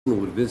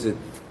would visit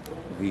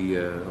the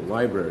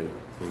library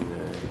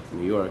in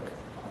New York.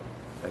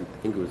 I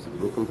think it was the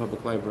Brooklyn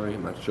Public Library.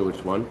 I'm not sure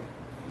which one.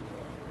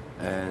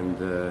 And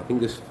I think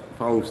this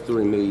following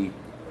story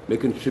may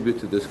contribute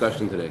to the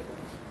discussion today.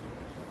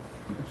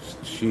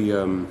 She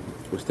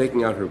was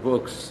taking out her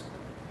books,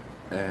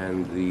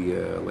 and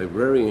the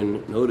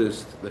librarian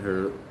noticed that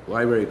her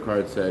library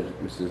card said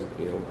Mrs.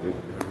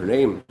 Her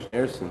name,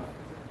 Anderson,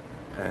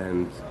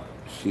 and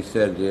she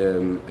said,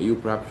 "Are you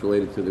perhaps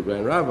related to the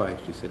Grand Rabbi?"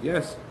 She said,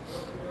 "Yes."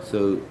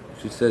 So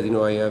she said,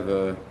 "I have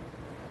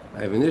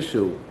an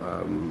issue.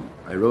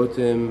 I wrote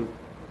him,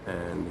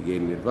 and he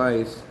gave me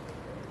advice,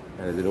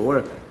 and it didn't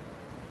work."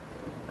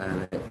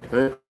 And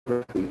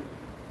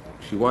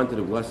she wanted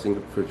a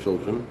blessing for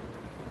children,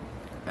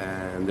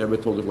 and the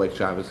Rebbe told her to light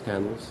Shabbos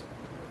candles,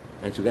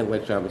 and she began to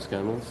light Shabbos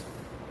candles,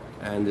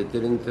 and it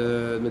didn't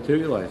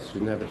materialize. She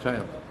didn't have a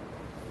child.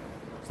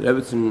 So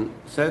Rebbetzin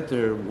said to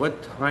her,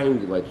 "What time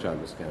do you light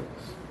Shabbos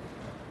candles?"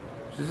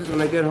 She says,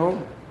 "When I get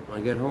home. When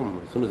I get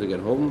home. As soon as I get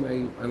home,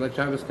 I light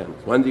Shabbos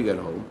candles." "When do you get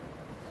home?"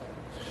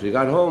 She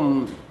got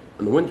home,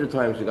 in the winter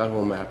time she got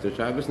home after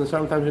Shabbos, and the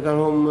summertime she got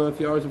home a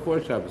few hours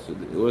before Shabbos.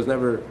 It was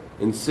never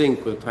in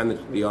sync with the time that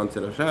the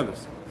onset of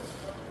Shabbos.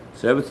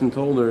 So Rebbetzin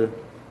told her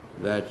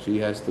that she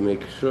has to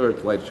make sure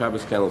to light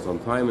Shabbos candles on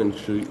time, and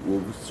she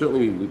will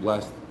certainly be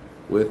blessed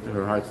with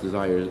her heart's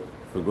desire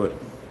for good.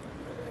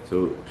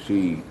 So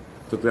she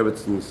took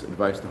Rebetzin's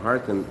advice to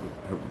heart, and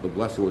the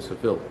blessing was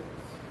fulfilled.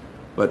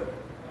 But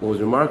what was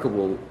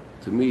remarkable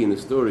to me in the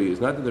story is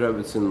not that the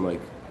Rebbetzin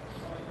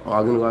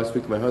I'm going to go out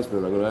speak to my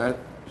husband. I'm going to ask.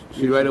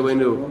 She right away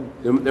knew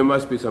there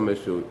must be some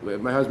issue.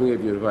 If my husband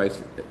gave you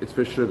advice, it's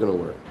for sure going to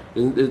work.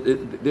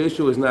 The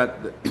issue is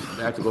not that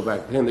I have to go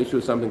back to him. The issue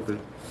is something for.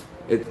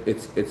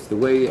 It's the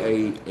way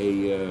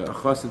a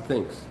chassid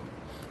thinks.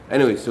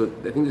 Anyway, so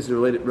I think this is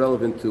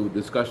relevant to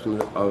the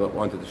discussion I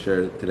wanted to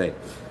share today.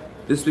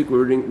 This week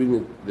we're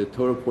reading the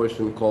Torah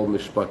portion called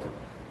Mishpatim.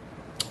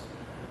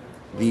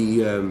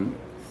 The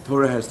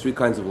Torah has three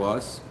kinds of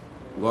laws.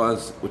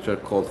 Laws which are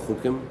called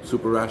chukim,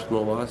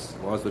 super-rational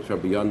laws which are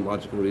beyond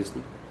logic and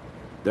reason.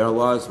 There are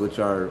laws which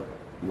are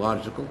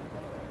logical,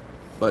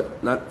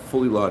 but not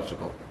fully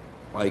logical.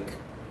 Like,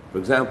 for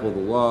example, the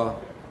law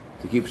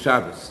to keep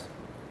Shabbos.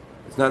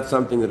 It's not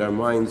something that our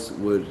minds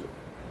would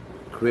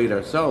create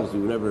ourselves.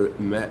 We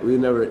would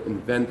never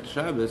invent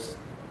Shabbos.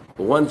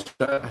 But once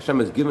Hashem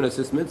has given us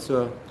this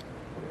mitzvah,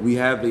 we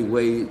have a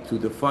way to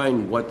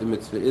define what the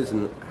mitzvah is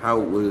and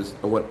how it was,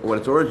 and what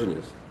its origin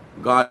is.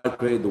 God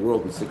created the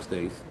world in 6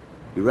 days.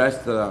 He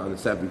rested on the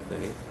seventh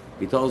day.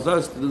 He tells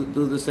us to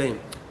do the same.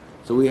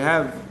 So we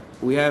have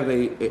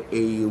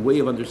a way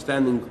of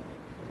understanding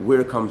where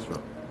it comes from.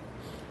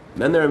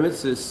 And then there are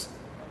mitzvahs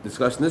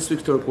discussed in this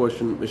week's Torah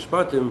portion,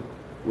 Mishpatim,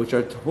 which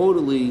are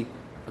totally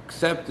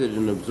accepted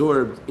and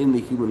absorbed in the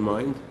human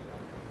mind.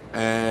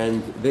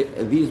 And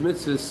these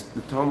mitzvahs,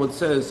 the Talmud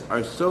says,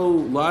 are so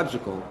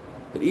logical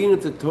that even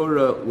if the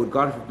Torah would,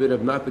 God forbid,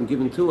 have not been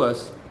given to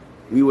us,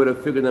 we would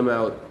have figured them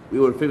out. We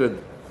would have figured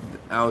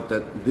out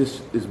that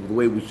this is the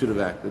way we should have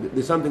acted.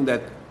 There's something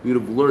that we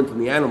would have learned from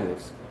the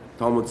animals.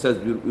 Talmud says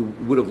we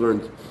would have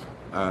learned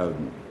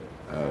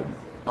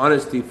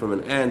honesty from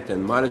an ant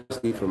and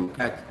modesty from a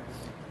cat,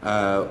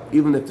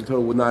 even if the Torah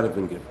would not have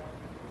been given.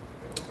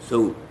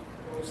 So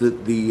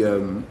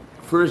the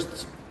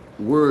first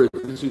word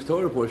of this week's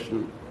Torah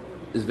portion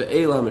is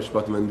Ve'ela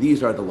HaMishpatim, and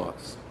these are the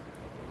laws.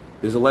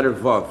 There's a letter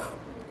Vav.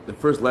 The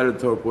first letter of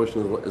the Torah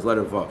portion is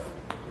letter Vav.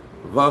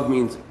 Vav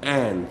means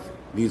and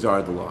these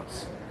are the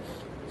laws.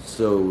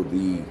 So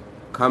the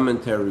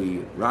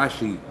commentary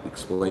Rashi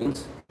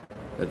explains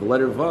that the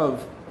letter Vav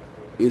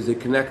is a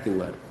connecting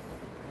letter.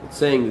 It's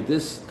saying that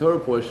this Torah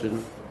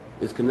portion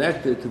is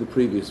connected to the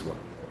previous one.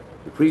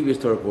 The previous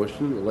Torah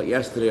portion, like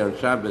yesterday on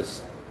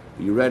Shabbos,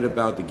 you read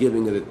about the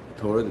giving of the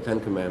Torah, the Ten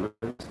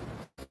Commandments.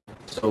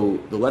 So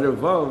the letter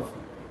Vav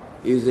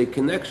is a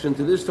connection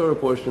to this Torah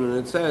portion, and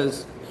it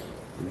says,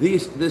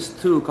 this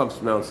too comes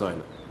from Mount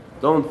Sinai.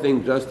 Don't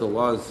think just the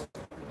laws,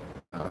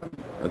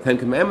 the Ten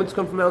Commandments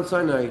come from Mount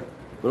Sinai,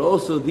 but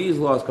also these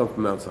laws come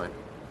from Mount Sinai.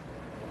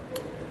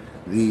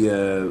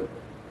 The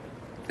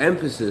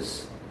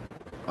emphasis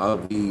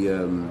of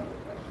the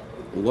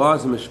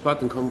laws of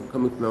Mishpatim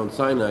coming from Mount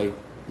Sinai is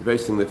very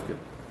significant.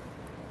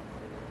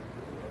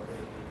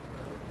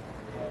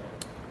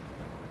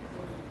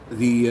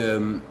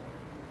 The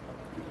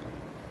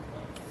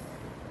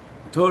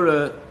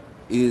Torah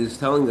is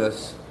telling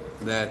us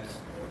that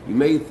you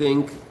may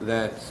think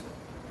that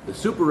the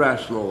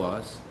super-rational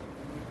laws,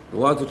 the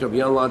laws which are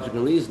beyond logic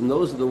and reason,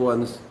 those are the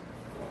ones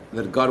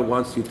that God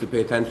wants you to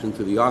pay attention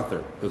to the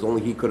author, because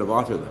only He could have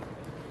authored them.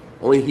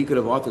 Only He could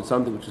have authored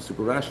something which is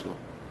super-rational.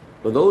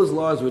 But those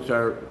laws which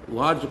are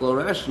logical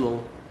and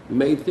rational, you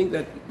may think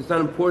that it's not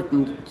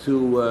important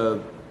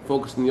to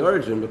focus on the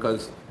origin,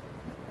 because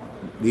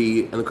on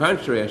the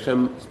contrary,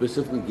 Hashem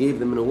specifically gave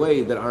them in a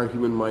way that our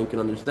human mind can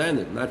understand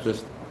it. Not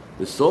just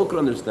the soul can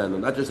understand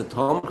them, not just a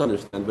Talmud can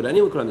understand, but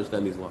anyone can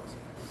understand these laws.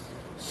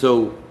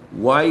 So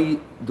why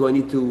do I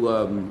need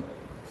to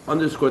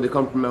underscore they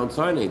come from Mount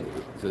Sinai.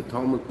 The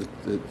Talmud,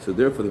 so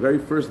therefore, the very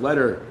first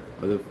letter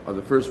of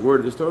the first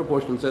word of this Torah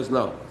portion says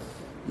no.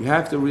 You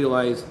have to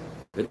realize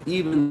that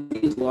even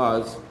these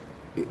laws,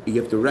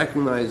 you have to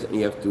recognize and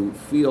you have to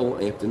feel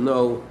and you have to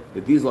know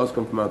that these laws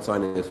come from Mount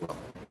Sinai as well.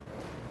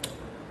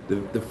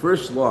 The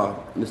first law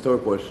in this Torah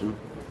portion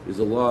is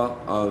the law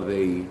of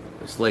a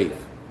slave.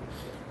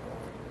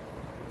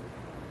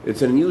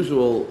 It's an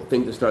unusual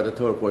thing to start the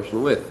Torah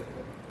portion with.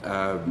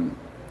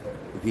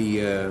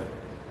 The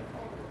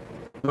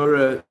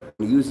Torah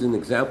uses an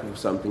example of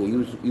something. It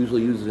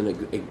usually uses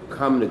a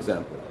common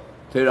example.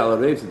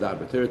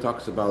 Torah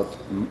talks about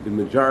the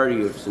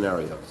majority of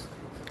scenarios.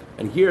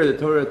 And here the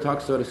Torah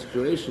talks about a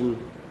situation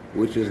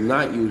which is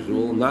not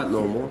usual, not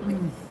normal,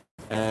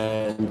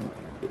 and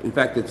in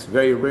fact it's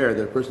very rare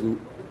that a person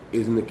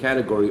is in the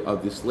category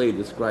of the slave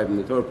described in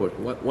the Torah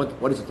portion.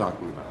 What is it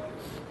talking about?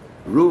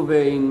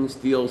 Reuven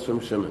steals from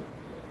Shimon,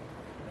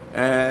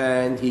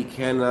 and he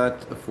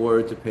cannot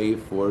afford to pay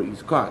for,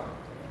 he's caught.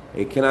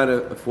 He cannot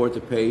afford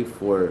to pay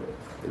for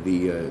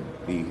the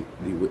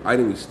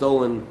item he's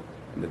stolen,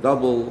 and the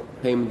double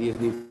payment he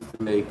needs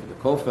to make, the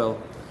kofel.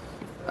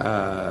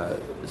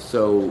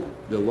 So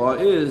the law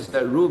is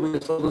that Reuben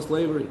is sold in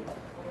slavery.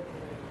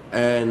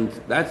 And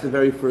that's the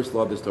very first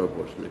law of this Torah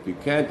portion. If you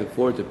can't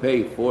afford to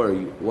pay for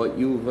what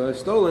you've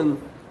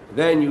stolen,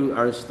 then you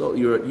are sold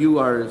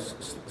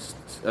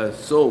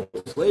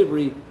to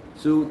slavery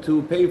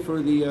to pay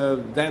for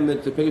the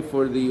damage, to pay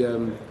for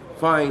the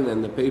fine,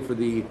 and to pay for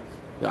the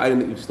item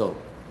that you've stolen.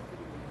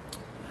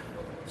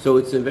 So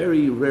it's a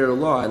very rare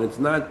law, and it's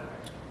not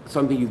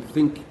something you'd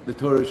think the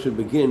Torah should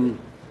begin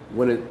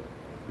when it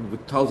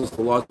tells us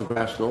the laws of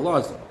rational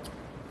laws.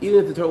 Even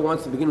if the Torah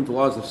wants to begin with the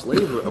laws of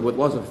slavery, with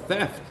laws of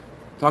theft,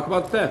 talk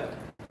about theft.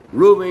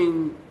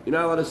 Robbing, you're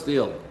not allowed to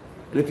steal.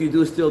 And if you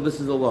do steal, this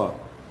is the law.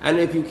 And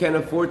if you can't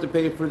afford to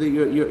pay for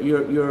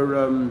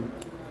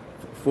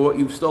for what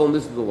you've stolen,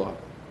 this is the law.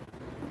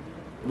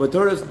 But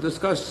Torah doesn't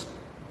discuss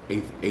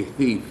a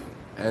thief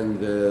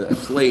and a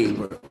slave.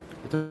 The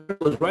Torah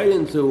goes right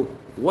into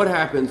what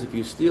happens if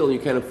you steal and you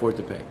can't afford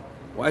to pay.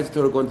 Why is the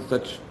Torah going to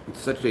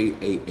such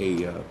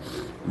a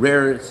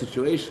rare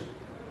situation?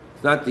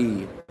 It's not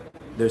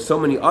there's so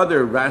many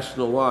other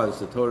rational laws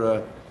the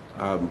Torah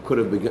could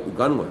have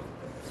begun with.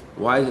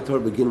 Why does the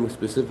Torah begin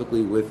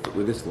specifically with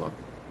this law?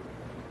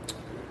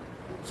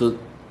 So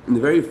in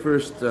the very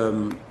first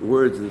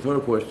words of the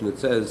Torah portion, it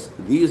says,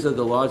 these are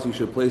the laws you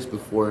should place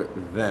before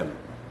them.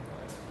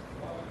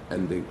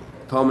 And the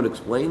Talmud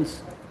explains,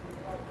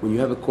 when you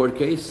have a court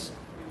case,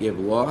 you have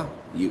a law,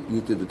 you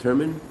need to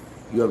determine,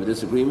 you have a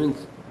disagreement,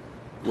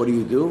 what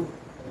do?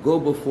 Go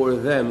before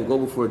them, go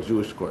before a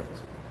Jewish court.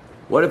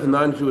 What if a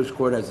non-Jewish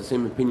court has the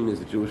same opinion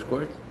as a Jewish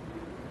court?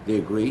 They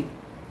agree.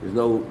 There's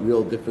no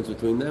real difference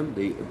between them.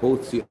 They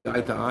both see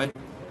eye to eye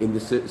in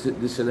this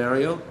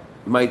scenario.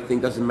 You might think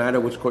it doesn't matter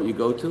which court you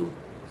go to.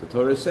 The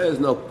Torah says,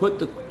 no,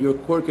 put your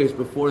court case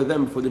before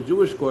them, before the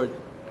Jewish court,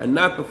 and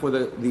not before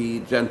the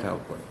Gentile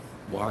court.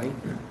 Why?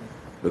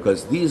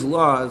 Because these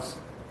laws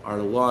are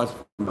the laws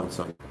from Mount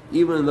Sinai.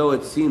 Even though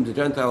it seems the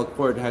Gentile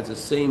court has the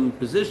same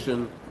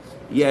position,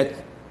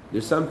 yet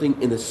there's something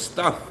in the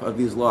stuff of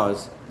these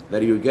laws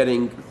that you're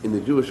getting in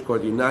the Jewish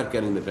court, you're not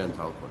getting in the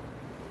Gentile court.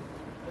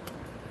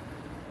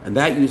 And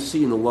that you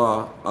see in the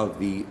law of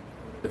the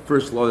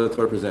first law that the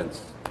Torah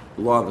presents,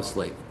 the law of a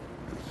slave.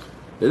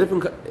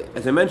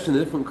 As I mentioned,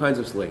 there are different kinds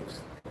of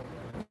slaves.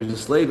 There's a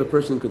slave, a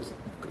person could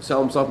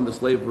sell himself into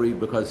slavery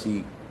because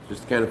he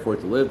just can't afford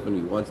to live and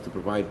he wants to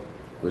provide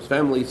for his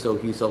family, so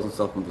he sells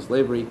himself into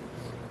slavery.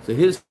 So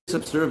his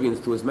subservience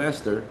to his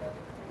master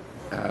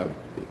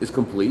is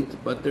complete,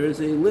 but there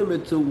is a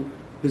limit to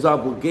his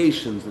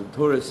obligations that the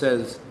Torah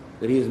says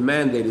that he is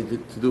mandated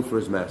to do for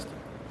his master.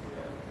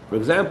 For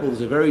example,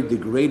 there's a very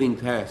degrading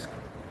task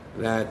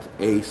that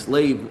a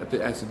slave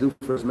has to do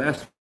for his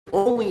master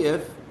only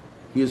if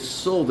he is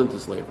sold into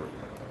slavery.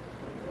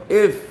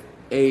 If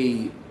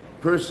a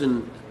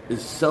person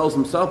sells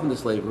himself into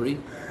slavery,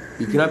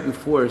 he cannot be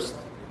forced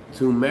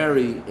to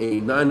marry a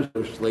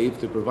non-Jewish slave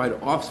to provide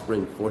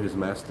offspring for his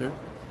master.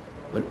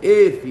 But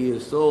if he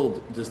is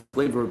sold to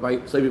slavery by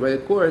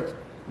the court,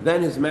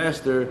 then his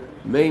master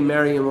may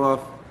marry him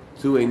off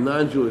to a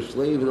non-Jewish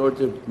slave in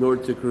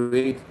order to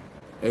create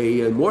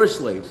more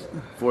slaves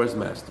for his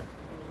master.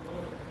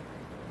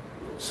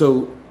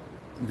 So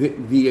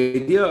the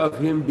idea of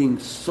him being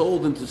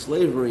sold into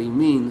slavery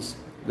means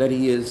that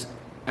he is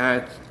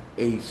at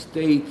a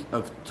state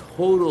of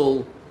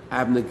total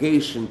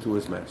abnegation to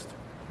his master,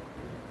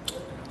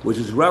 which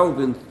is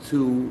relevant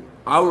to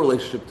our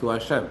relationship to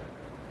Hashem.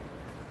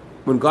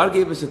 When God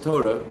gave us the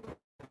Torah,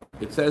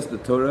 it says the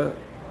Torah,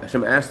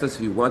 Hashem asked us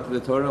if we wanted the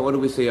Torah. What do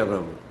we say,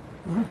 Avraham?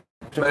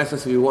 Hashem asked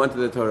us if we wanted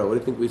the Torah. What do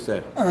you think we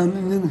said?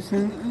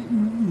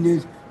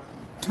 The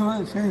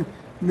Torah says,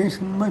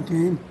 make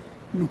money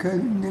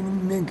because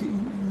make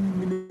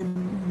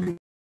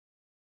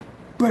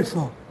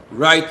batal.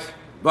 Right,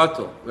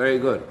 batal. Very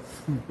good.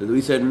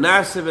 We said,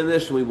 Nasiv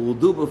Inishim, we will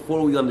do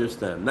before we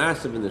understand.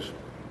 Nasiv Inishim.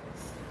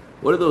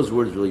 What do those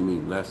words really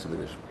mean, Nasiv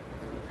Inishim?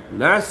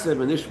 Naseh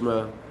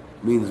v'nishma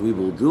means we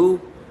will do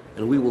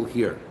and we will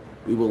hear.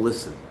 We will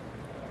listen.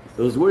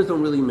 Those words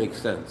don't really make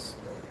sense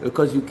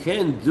because you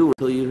can't do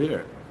until you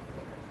hear.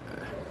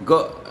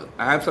 Go.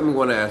 I have something I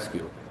want to ask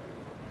you.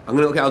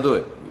 I'll do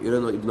it. You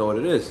don't even know what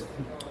it is.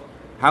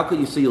 How can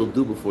you say you'll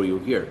do before you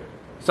hear?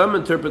 Some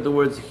interpret the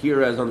words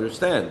hear as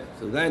understand.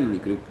 So then you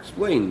could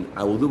explain,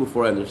 I will do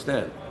before I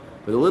understand.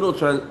 But the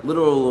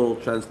literal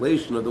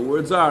translation of the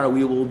words are,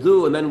 we will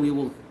do and then we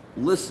will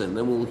listen,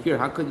 then we will hear.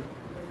 How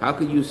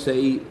could you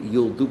say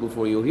you'll do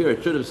before you hear?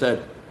 It should have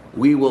said,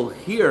 we will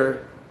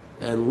hear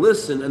and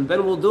listen and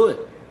then we'll do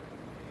it.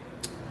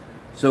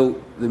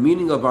 So the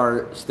meaning of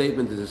our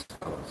statement is as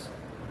follows.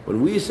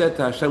 When we said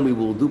to Hashem, we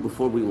will do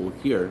before we will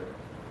hear,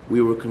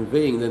 we were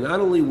conveying that not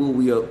only will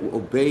we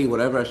obey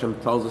whatever Hashem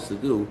tells us to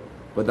do,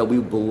 but that we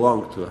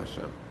belong to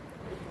Hashem.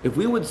 If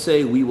we would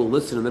say we will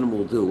listen and then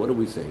we'll do, what are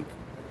we saying?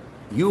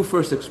 You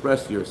first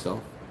express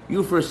yourself,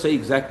 you first say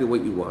exactly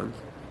what you want,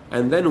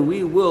 and then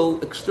we will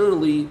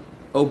externally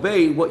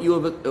obey what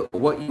you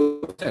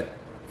have said.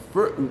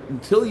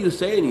 Until you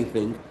say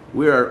anything,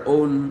 we're our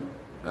own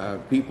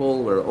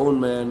people, we're our own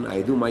man,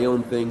 I do my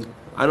own thing.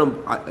 I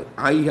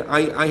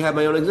have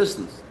my own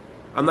existence.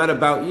 I'm not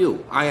about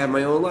you. I have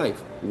my own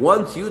life.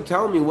 Once you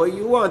tell me what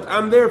you want,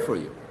 I'm there for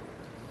you.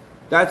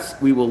 That's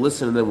we will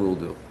listen and then we will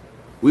do.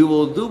 We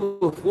will do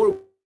before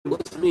we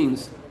listen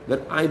means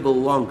that I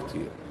belong to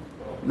you.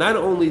 Not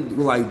only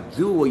will I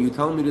do what you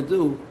tell me to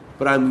do,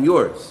 but I'm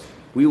yours.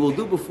 We will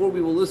do before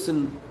we will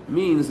listen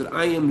means that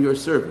I am your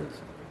servant.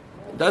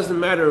 It doesn't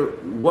matter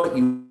what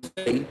you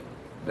say.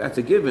 That's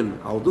a given.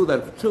 I'll do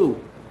that too.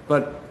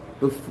 But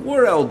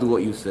before I'll do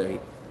what you say,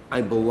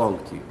 I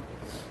belong to you.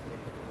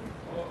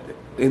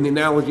 In the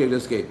analogy I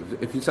just gave,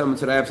 if someone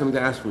said, I have something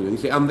to ask from you, and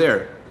you say, I'm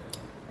there.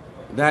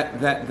 That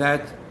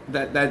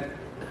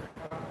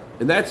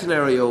in that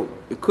scenario,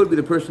 it could be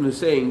the person who's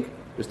saying,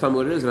 just tell me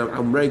what it is, and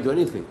I'm ready to do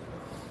anything.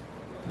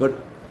 But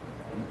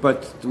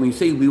when you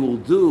say we will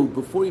do,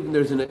 before even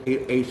there's a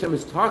Hashem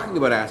is talking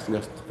about asking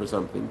us for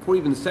something, before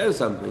he even says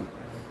something,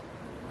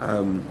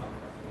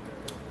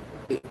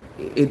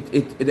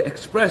 it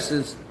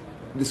expresses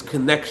this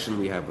connection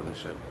we have with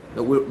Hashem,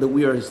 that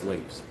we are his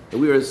slaves, that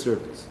we are his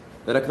servants,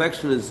 that our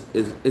connection is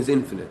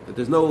infinite, that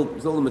there's no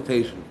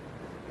limitation.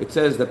 It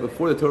says that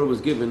before the Torah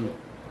was given,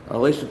 our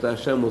relationship to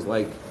Hashem was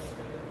like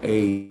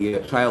a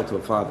child to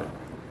a father.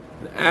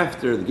 And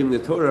after the giving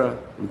of the Torah,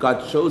 when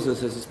God chose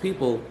us as his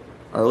people,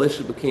 our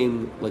relationship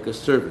became like a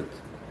servant.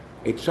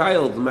 A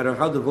child, no matter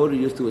how devoted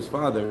he is to his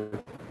father,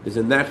 is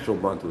a natural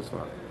bond to his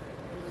father.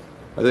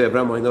 By the way,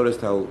 Abraham, I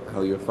noticed how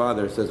your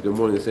father says good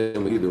morning the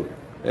same way you do.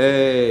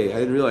 Hey, I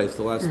didn't realize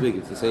till last week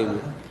it's the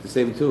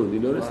same tune. Do you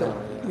notice that?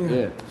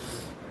 Yeah.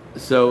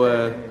 So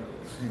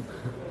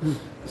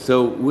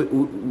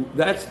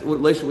that's what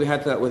relationship we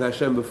had with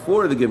Hashem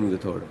before the giving of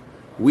the Torah.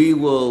 We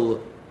were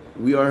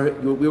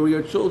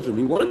your children.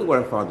 We wanted what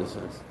our Father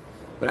says.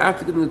 But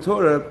after giving the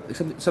Torah,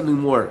 something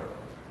more.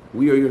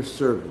 We are your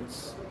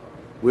servants.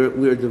 We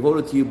are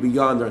devoted to you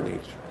beyond our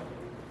nature.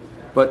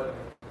 But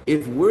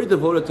if we're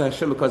devoted to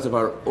Hashem because of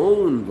our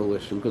own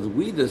volition, because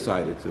we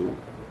decided to,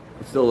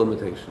 it's still a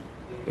limitation.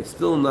 It's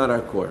still not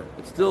our core.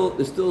 It still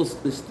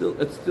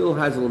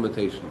has a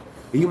limitation.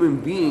 A human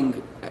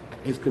being,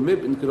 his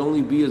commitment can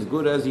only be as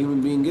good as a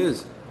human being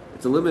is.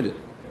 It's limited.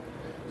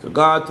 So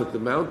God took the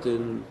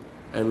mountain,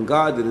 and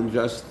God didn't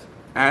just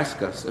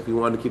ask us if we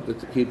wanted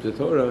to keep the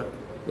Torah.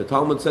 The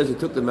Talmud says he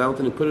took the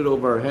mountain and put it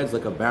over our heads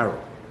like a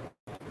barrel.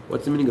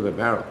 What's the meaning of a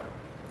barrel?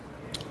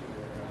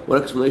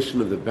 One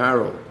explanation of the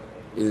barrel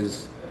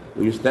is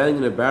when you're standing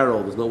in a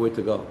barrel, there's nowhere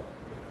to go.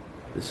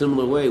 In a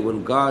similar way,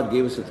 when God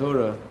gave us the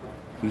Torah,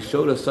 he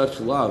showed us such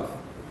love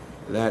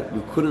that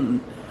we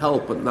couldn't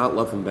help but not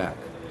love him back.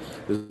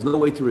 There's no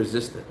way to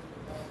resist it.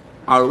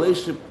 Our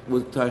relationship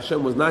to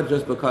Hashem was not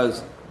just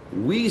because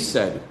we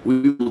said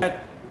we will,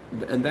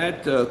 and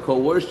that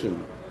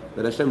coercion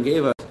that Hashem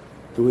gave us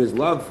through his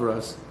love for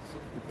us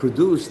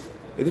produced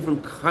a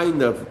different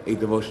kind of a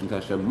devotion to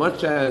Hashem,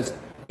 much as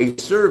a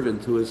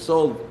servant who is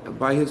sold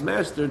by his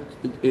master,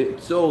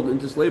 sold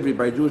into slavery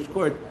by a Jewish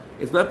court.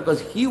 It's not because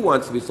he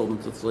wants to be sold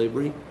into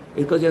slavery,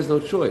 it's because he has no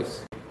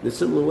choice. In a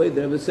similar way,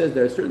 the Rebbe says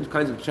there are certain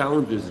kinds of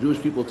challenges Jewish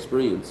people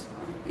experience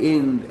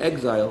in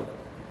exile.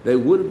 They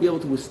wouldn't be able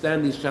to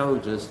withstand these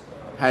challenges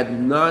had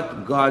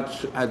not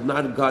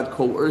God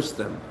coerced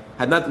them,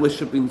 had not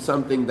worshiping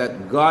something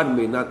that God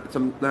made, not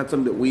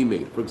something that we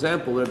made. For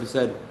example, the Rebbe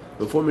said,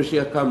 before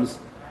Mashiach comes,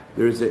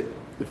 there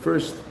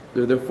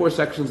are 4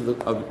 sections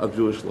of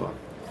Jewish law.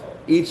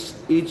 Each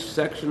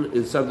section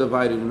is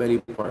subdivided in many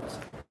parts.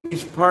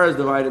 Each part is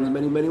divided into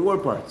many, many more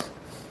parts.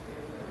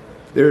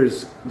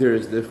 There's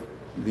the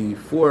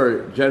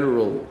 4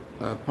 general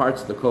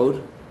parts of the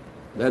code.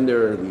 Then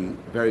there are the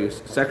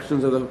various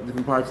sections of the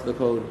different parts of the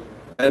code.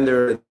 And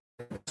there are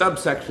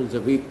subsections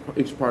of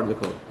each part of the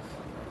code.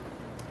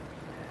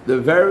 The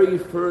very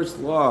first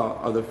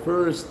law of the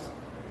first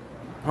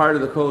part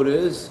of the code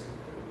is,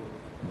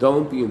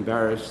 don't be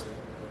embarrassed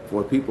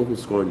for people who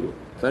scorn you.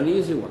 It's not an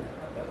easy one.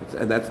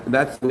 And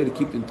that's the way to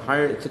keep the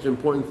entire. It's such an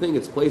important thing.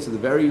 It's placed at the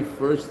very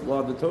first law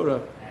of the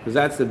Torah because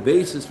that's the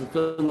basis for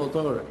fulfilling the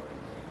Torah.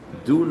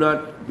 Do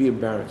not be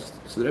embarrassed.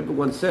 So the Rebbe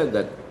once said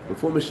that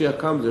before Mashiach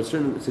comes, there are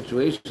certain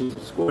situations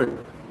of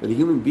scorn that a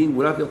human being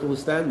would not be able to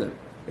withstand them.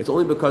 It's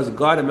only because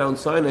God at Mount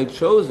Sinai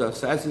chose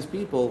us as His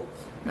people,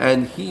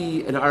 and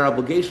our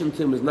obligation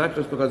to Him is not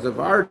just because of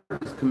our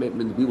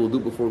commitment we will do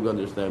before we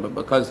understand, but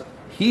because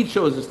He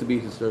chose us to be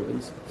His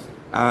servants.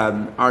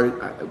 And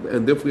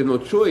therefore we have no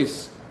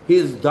choice.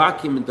 His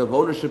document of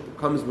ownership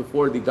comes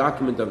before the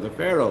document of the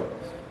Pharaoh.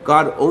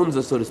 God owns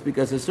us, so to speak,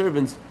 as His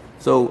servants.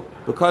 So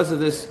because of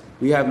this,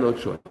 we have no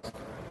choice.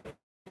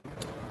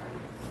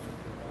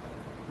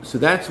 So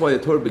that's why the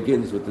Torah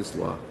begins with this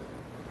law.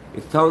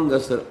 It's telling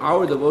us that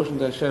our devotion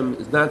to Hashem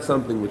is not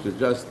something which is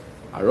just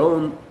our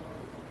own.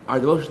 Our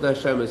devotion to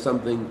Hashem is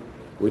something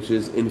which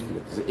is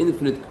infinite. It's an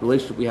infinite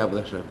relationship we have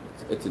with Hashem.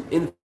 It's an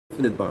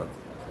infinite bond,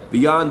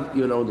 beyond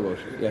even our own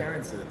devotion. The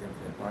parents are the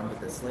infinite bond, but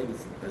the slave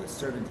is, or the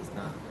servant is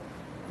not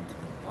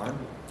infinite bond.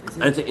 Is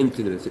it? And it's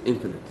infinite. It's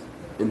infinite.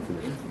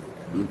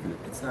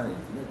 It's not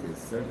infinite.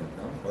 It's servant,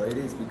 no. Well, it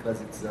is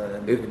because it's.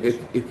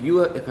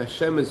 If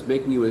Hashem is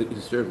making you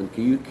a servant,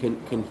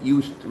 can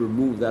you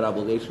remove that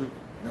obligation?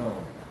 No.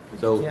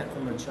 So you can't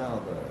from a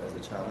child as a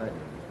child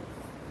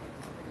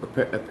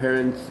either. A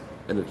parent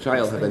and a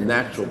child have a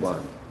natural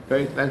bond.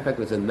 The fact that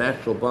it's a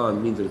natural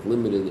bond means that it's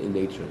limited in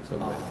nature in some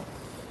way.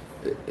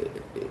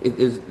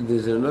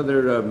 There's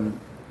another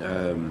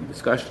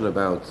discussion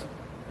about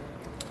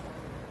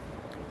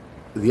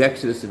the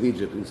Exodus of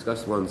Egypt. We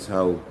discussed once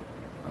how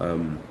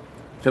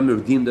Hashem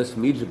redeemed us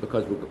from Egypt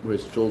because we're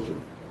His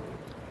children.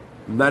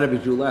 Not every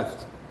Jew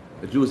left.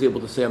 A Jew was able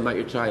to say, "I'm not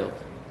your child.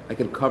 I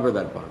can cover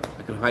that bond.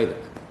 I can hide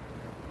it."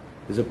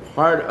 There's a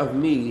part of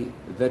me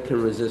that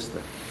can resist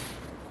that.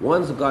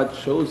 Once God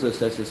chose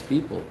us as His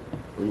people,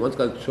 and once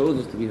God chose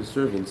us to be His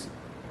servants,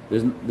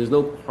 there's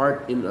no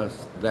part in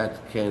us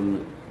that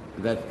can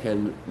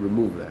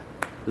remove that.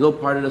 There's no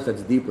part in us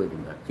that's deeper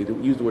than that. So you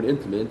don't use the word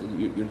intimate.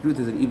 Your truth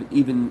is that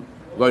even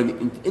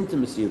regarding the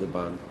intimacy of the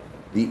bond,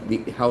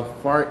 the how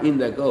far in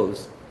that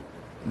goes,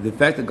 the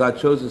fact that God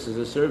chose us as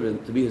a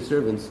servant to be His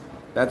servants,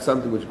 that's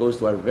something which goes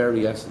to our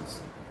very essence.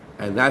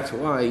 And that's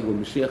why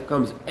when Mashiach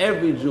comes,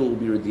 every Jew will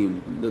be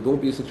redeemed. There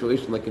won't be a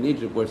situation like in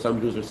Egypt where some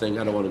Jews are saying,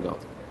 "I don't want to go."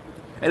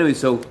 Anyway,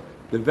 so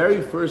the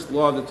very first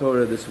law of the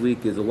Torah this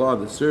week is the law of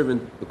the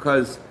servant,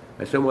 because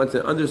Hashem wants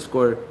to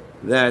underscore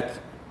that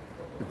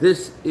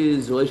this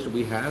is the relationship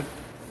we have,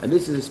 and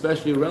this is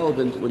especially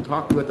relevant when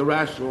talking about the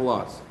rational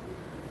laws.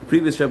 The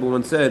previous Rebbe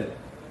once said,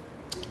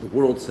 the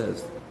world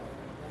says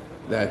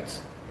that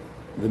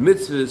the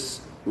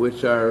mitzvahs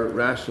which are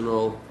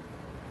rational,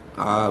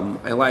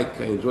 I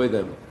enjoy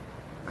them.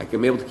 I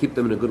can be able to keep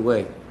them in a good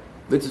way.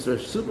 Mitzvahs are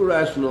super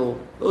rational,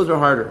 those are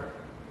harder.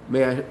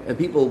 And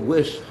people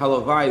wish,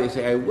 halavai, they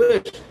say, I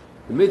wish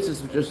the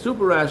mitzvahs which are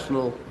super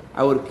rational,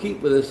 I would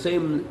keep with the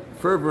same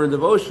fervor and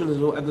devotion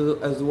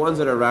as the ones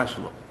that are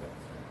rational.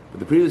 But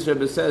the previous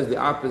Rebbe says the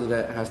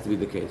opposite has to be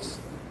the case.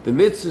 The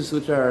mitzvahs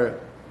which are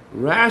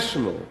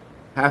rational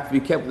have to be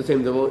kept with the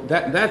same devotion.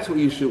 That's what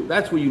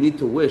you need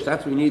to wish,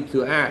 that's what you need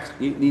to ask.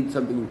 You need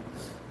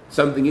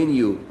something in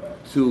you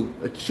to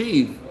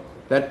achieve,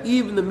 that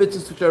even the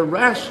mitzvahs which are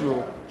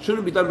rational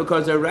shouldn't be done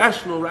because they're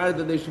rational, rather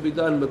than they should be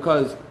done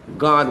because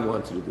God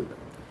wants you to do them.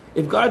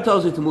 If God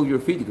tells you to move your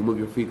feet, you can move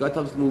your feet. God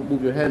tells you to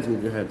move your hands,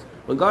 move your hands.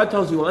 When God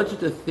tells you, I want you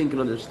to think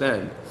and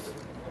understand.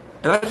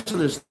 And I just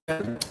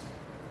understand,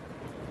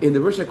 in the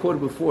verse I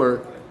quoted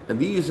before, and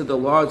these are the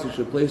laws you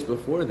should place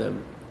before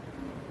them,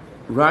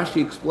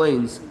 Rashi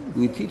explains,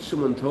 when you teach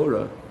someone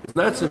Torah, it's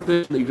not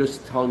sufficient that you're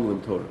just telling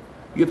them Torah.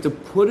 You have to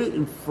put it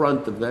in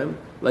front of them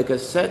like a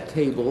set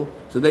table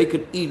so they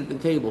could eat at the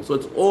table. So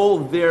it's all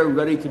there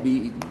ready to be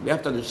eaten. You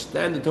have to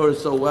understand the Torah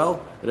so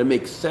well that it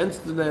makes sense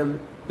to them,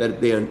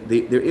 that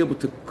they're able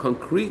to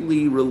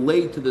concretely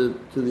relate to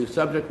the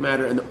subject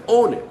matter and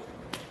own it.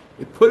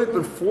 You put it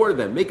before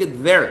them, make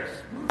it theirs.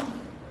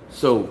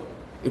 So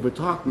if we're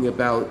talking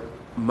about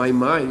my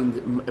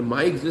mind,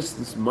 my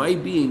existence, my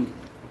being,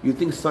 you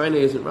think Sinai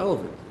isn't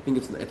relevant. You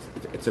think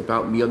it's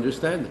about me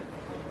understanding.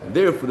 And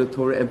therefore, the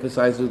Torah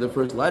emphasizes the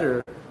first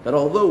letter that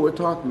although we're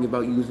talking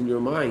about using your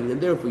mind,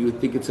 and therefore you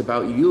would think it's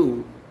about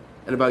you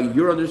and about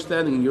your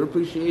understanding and your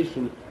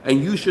appreciation,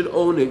 and you should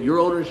own it, your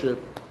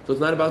ownership. So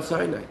it's not about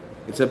Sinai.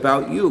 It's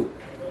about you.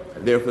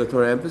 And therefore, the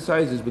Torah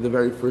emphasizes with the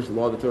very first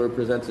law the Torah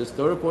presents this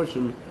Torah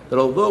portion that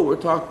although we're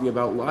talking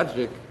about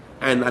logic,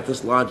 and not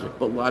just logic,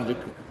 but logic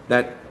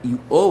that you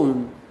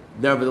own,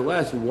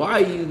 nevertheless,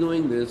 why are you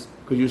doing this?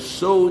 Because you're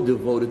so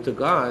devoted to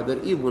God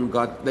that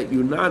that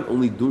you're not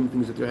only doing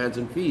things with your hands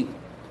and feet,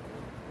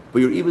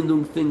 but you're even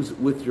doing things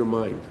with your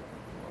mind.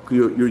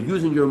 You're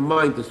using your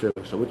mind to serve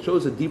Hashem, which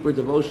shows a deeper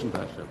devotion to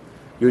Hashem.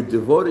 You're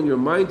devoting your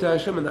mind to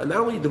Hashem, and not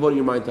only devoting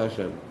your mind to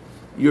Hashem,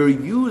 you're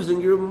using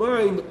your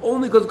mind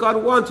only because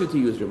God wants you to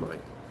use your mind.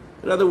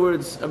 In other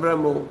words,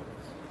 Abraham,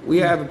 we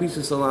have a piece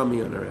of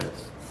salami on our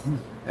hands.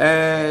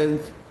 And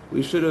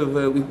We should have.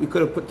 We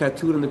could have put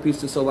tattooed on the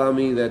piece of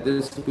salami that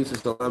this piece of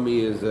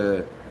salami is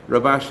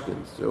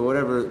Rabashkin's or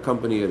whatever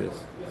company it is.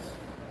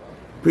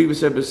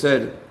 Previous Rebbe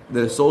said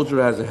that a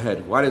soldier has a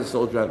head. Why does a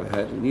soldier have a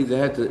head? He needs a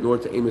head in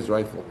order to aim his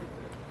rifle.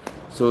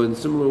 So in a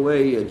similar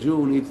way, a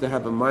Jew needs to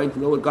have a mind to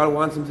know what God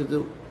wants him to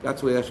do.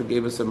 That's why Hashem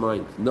gave us a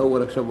mind, to know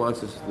what Hashem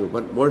wants us to do.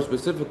 But more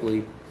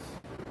specifically,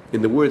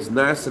 in the words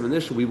Nasim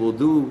initial, we will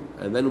do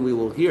and then we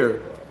will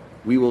hear.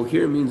 We will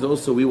hear means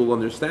also we will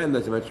understand,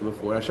 as I mentioned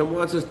before. Hashem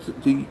wants us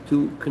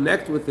to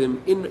connect with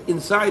Him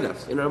inside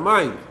us, in our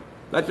mind.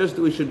 Not just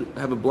that we should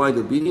have a blind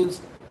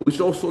obedience, we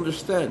should also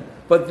understand.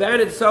 But that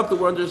itself, that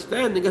we're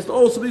understanding, has to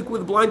also be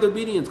with blind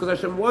obedience, because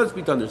Hashem wants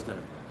me to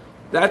understand.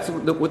 That's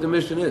what the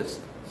mission is.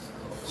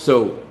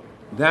 So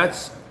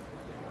that's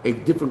a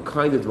different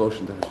kind of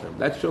devotion to Hashem.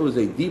 That shows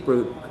a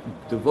deeper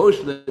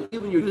devotion that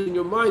even you're using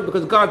your mind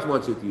because God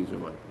wants you to use your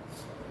mind.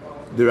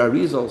 The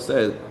Arizal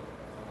said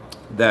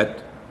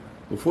that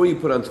before you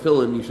put on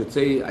tefillin, you should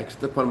say, I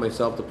accept upon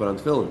myself to put on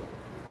tefillin.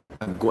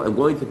 I'm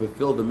going to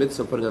fulfill the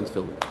mitzvah of putting on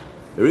tefillin.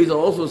 The Arizal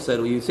also said,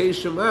 when you say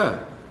Shema,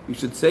 you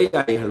should say,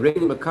 I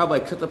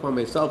accept upon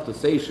myself to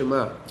say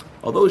Shema.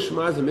 Although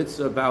Shema is a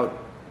mitzvah about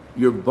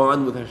your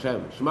bond with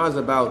Hashem. Shema is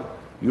about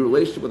your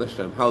relationship with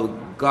Hashem, how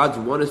God's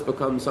oneness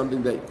becomes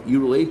something that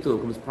you relate to,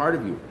 becomes part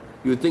of you.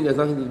 You would think it has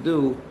nothing to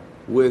do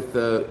with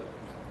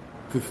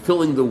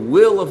fulfilling the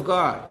will of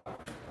God.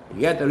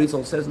 And yet the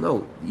Arizal says, no.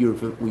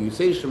 When you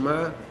say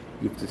Shema,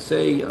 you have to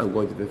say, I'm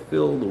going to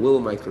fulfill the will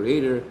of my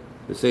Creator,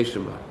 to say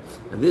Shema.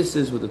 And this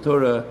is what the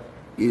Torah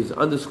is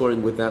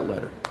underscoring with that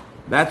letter.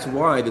 That's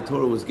why the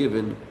Torah was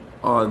given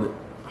on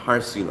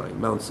Har Sinai,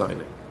 Mount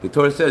Sinai. The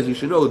Torah says, you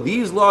should know,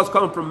 these laws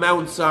come from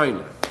Mount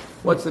Sinai.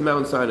 What's the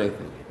Mount Sinai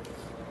thing?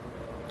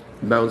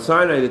 Mount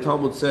Sinai, the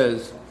Talmud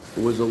says,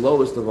 was the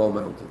lowest of all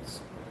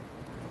mountains.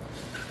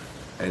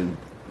 And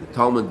the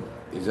Talmud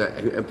is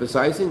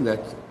emphasizing that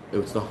it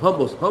was the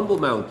most humble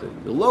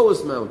mountain, the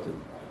lowest mountain.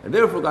 And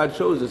therefore God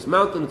chose this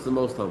mountain, it's the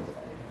most humble.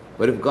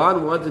 But if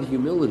God wanted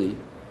humility,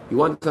 He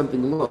wanted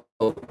something low,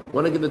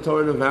 why not give the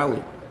Torah in a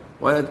valley?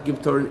 Why not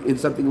give Torah in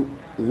something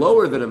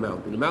lower than a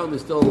mountain? The mountain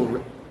is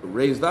still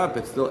raised up,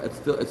 it's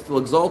still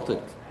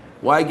exalted.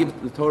 Why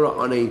give the Torah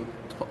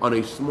on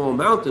a small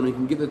mountain? We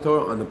can give the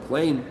Torah on the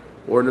plain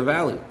or in a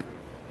valley.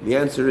 The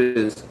answer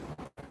is,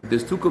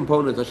 there's two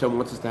components Hashem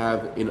wants us to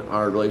have in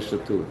our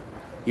relationship to Him.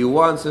 He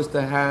wants us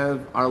to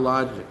have our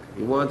logic.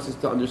 He wants us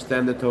to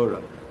understand the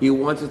Torah. He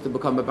wants us to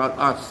become about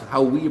us,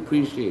 how we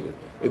appreciate it.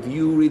 If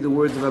you read the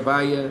words of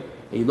Abaya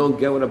and you don't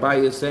get what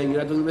Abaya is saying, you're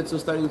not doing the mitzvah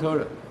studying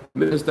Torah.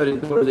 Mitzvah studying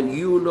Torah, then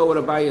you know what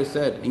Abaya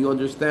said and you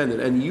understand it,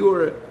 and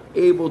you're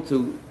able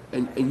to,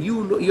 and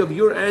you know, you have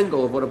your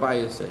angle of what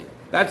Abaya is saying.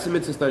 That's the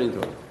mitzvah studying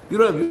Torah. You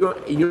don't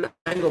have your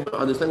angle to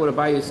understand what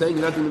Abaya is saying,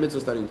 you're not doing the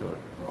mitzvah studying Torah,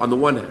 on the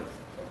one hand.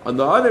 On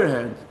the other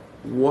hand,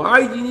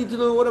 why do you need to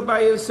know what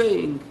Abaya is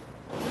saying?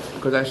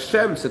 Because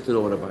Hashem said to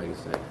know what Abaya is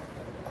saying.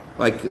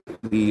 Like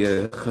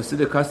the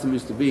Hasidic custom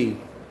used to be,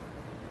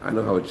 I don't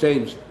know how it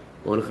changed,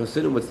 but when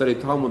Hasidim would study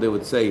Talmud, they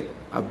would say,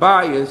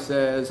 Abaya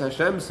says,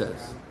 Hashem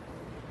says.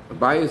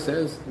 Abaya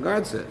says,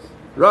 God says.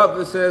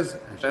 Rav says,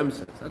 Hashem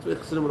says. That's what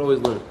Hasidim would always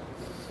learn.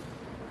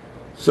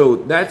 So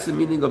that's the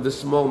meaning of the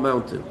small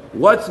mountain.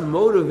 What's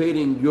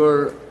motivating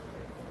your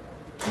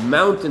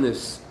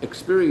mountainous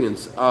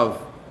experience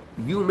of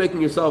you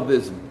making yourself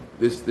this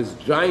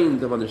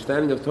giant of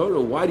understanding of Torah?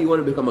 Why do you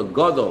want to become a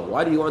gadol?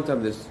 Why do you want to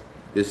have this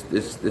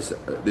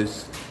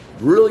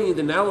brilliant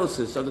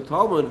analysis of the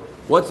Talmud?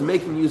 What's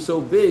making you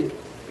so big?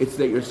 It's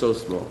that you're so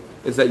small.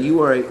 It's that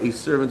you are a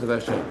servant of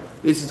Hashem.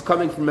 This is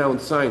coming from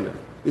Mount Sinai.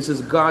 This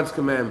is God's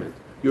commandment.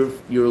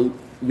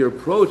 Your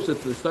approach to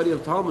the study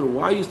of Talmud.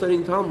 Why are you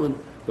studying Talmud?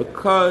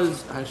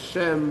 Because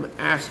Hashem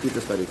asked you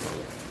to study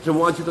Talmud. Hashem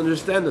wants you to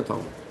understand the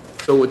Talmud.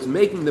 So what's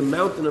making the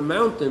mountain a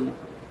mountain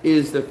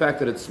is the fact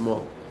that it's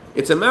small.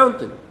 It's a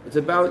mountain. It's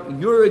about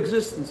your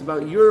existence,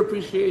 about your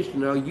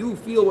appreciation, how you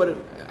feel,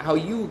 how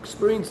you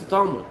experience the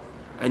Talmud.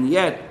 And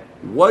yet,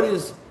 what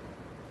is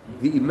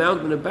the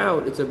mountain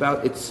about? It's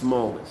about its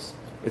smallness.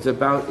 It's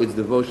about its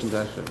devotion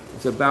to Hashem.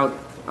 It's about,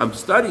 I'm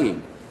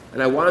studying,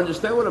 and I want to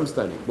understand what I'm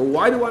studying. But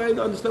why do I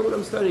understand what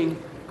I'm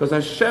studying? Because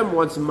Hashem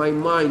wants my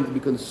mind to be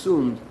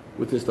consumed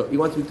with His Torah. He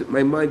wants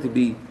my mind to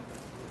be,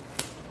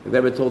 I've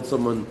ever told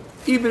someone,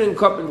 even in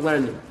Koppen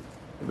Lerner,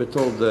 I've ever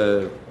told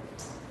a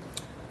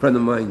friend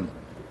of mine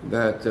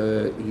that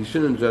he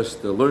shouldn't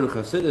just learn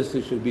Chassidus,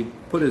 he should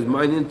put his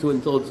mind into it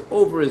until it's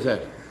over his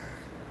head.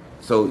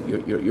 So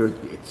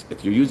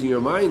if you're using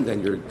your mind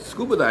and you're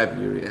scuba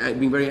diving, you're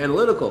being very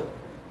analytical.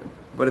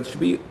 But it should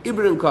be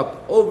Ibn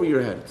Cup over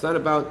your head. It's not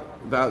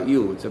about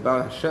you. It's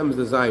about Hashem's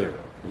desire.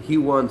 And He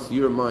wants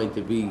your mind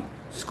to be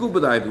scuba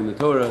diving in the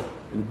Torah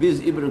and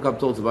Biz Ibn Cup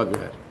tolls above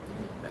your head.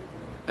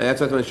 And that's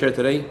what I'm going to share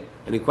today.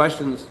 Any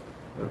questions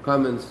or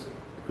comments,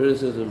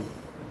 criticism?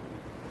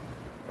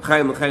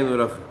 Chaim, Chaim,